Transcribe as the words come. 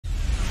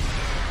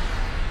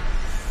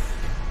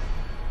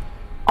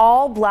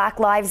All Black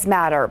Lives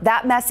Matter.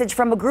 That message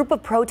from a group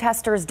of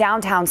protesters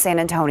downtown San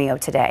Antonio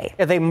today.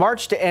 They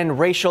marched to end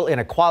racial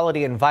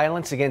inequality and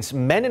violence against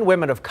men and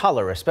women of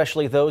color,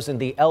 especially those in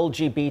the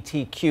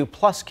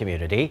LGBTQ+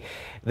 community.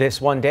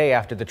 This one day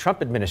after the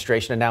Trump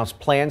administration announced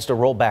plans to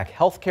roll back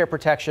health care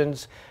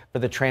protections for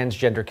the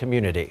transgender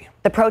community.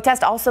 The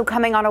protest also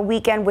coming on a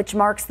weekend which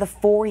marks the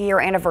 4-year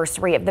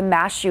anniversary of the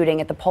mass shooting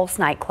at the Pulse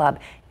nightclub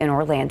in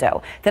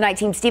Orlando. The night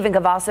team Stephen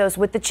Cavazos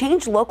with the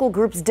change local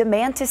groups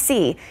demand to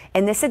see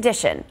in this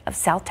edition of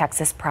South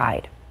Texas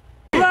Pride.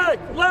 Black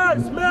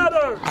Lives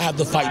Matter! I have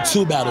to fight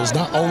two battles,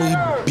 not only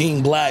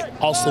being black,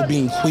 also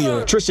being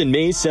queer. Tristan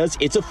Mays says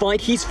it's a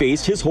fight he's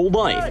faced his whole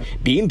life,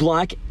 being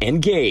black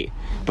and gay.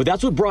 But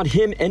that's what brought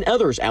him and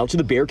others out to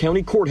the Bexar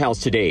County Courthouse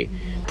today.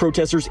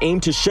 Protesters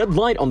aim to shed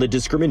light on the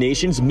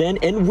discriminations men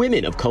and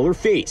women of color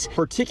face,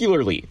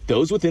 particularly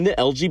those within the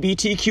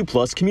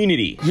LGBTQ+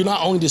 community. You're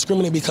not only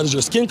discriminated because of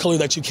your skin color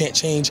that you can't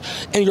change,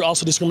 and you're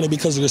also discriminated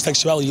because of your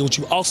sexuality, which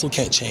you also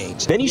can't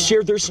change. Then he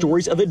shared their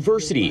stories of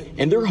adversity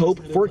and their hope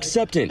for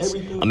acceptance,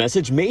 a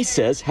message Mays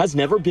says has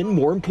never been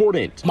more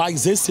important. My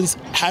existence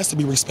has to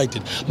be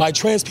respected. My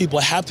trans people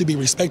have to be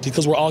respected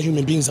because we're all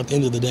human beings at the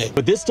end of the day.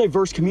 But this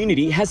diverse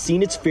community has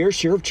seen its fair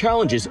share of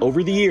challenges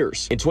over the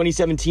years. In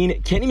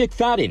 2017, Kenny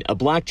McFadden, a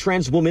black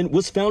trans woman,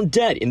 was found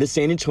dead in the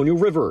San Antonio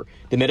River.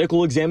 The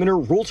medical examiner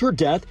ruled her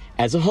death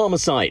as a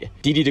homicide.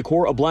 Dee Dee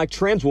Decor, a black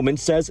trans woman,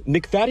 says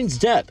McFadden's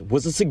death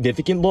was a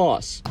significant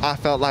loss. I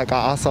felt like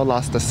I also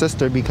lost a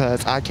sister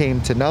because I came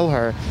to know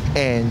her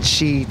and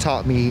she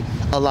taught me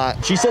a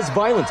lot. She says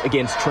violence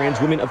against trans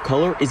women of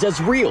color is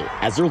as real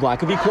as their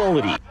lack of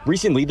equality.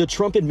 Recently, the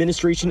Trump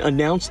administration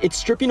announced it's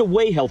stripping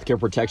away healthcare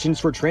protections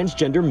for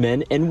transgender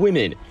men and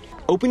women,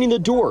 opening the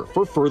door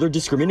for further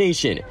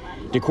discrimination.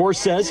 Decor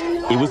says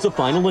it was the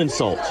final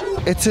insult.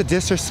 It's a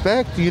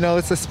disrespect,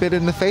 it's a spit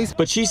in the face.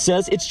 But she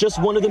says it's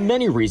just one of the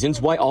many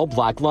reasons why all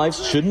black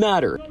lives should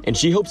matter, and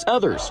she hopes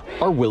others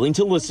are willing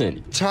to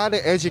listen. Try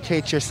to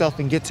educate yourself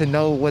and get to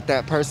know what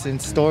that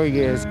person's story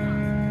is.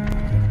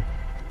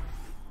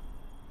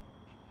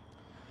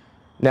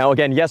 Now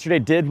again, yesterday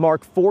did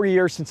mark 4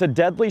 years since a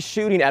deadly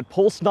shooting at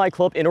Pulse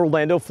nightclub in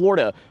Orlando,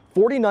 Florida.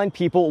 49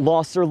 people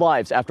lost their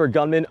lives after a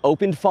gunman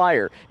opened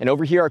fire. And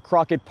over here at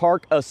Crockett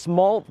Park, a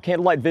small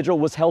candlelight vigil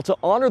was held to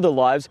honor the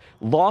lives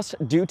lost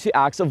due to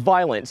acts of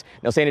violence.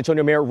 Now, San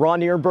Antonio Mayor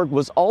Ron Nirenberg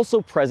was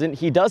also present.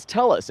 He does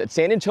tell us that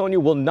San Antonio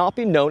will not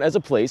be known as a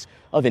place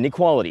of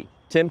inequality.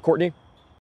 Tim, Courtney.